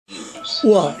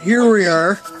Well, here we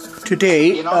are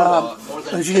today.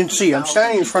 As you can see, I'm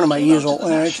standing in front of my easel,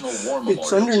 and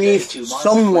it's underneath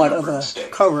somewhat of a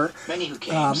cover.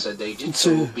 It's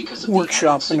a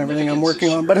workshop and everything I'm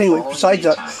working on. But anyway, besides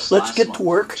that, let's get to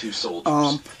work.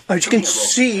 As you can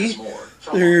see,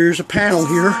 there's a panel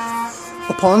here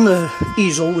upon the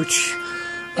easel, which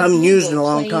I haven't used in a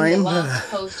long time.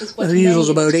 The easel's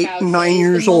about 8 or 9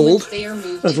 years old,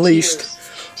 at least.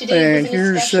 And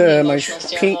here's my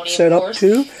paint set up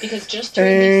too.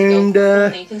 And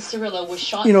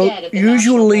you know,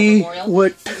 usually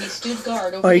what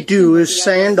I do is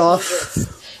sand off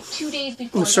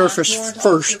the surface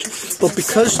first, but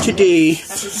because today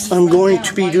I'm going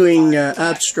to be doing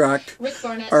abstract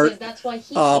art,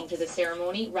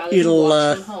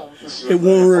 it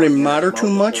won't really matter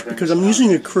too much because I'm using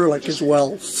acrylic as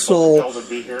well, so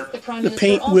the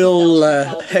paint will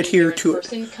adhere to it.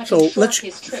 So let's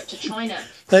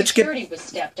get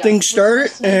things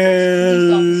started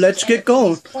and let's get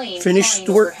going. Finish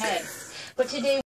the work.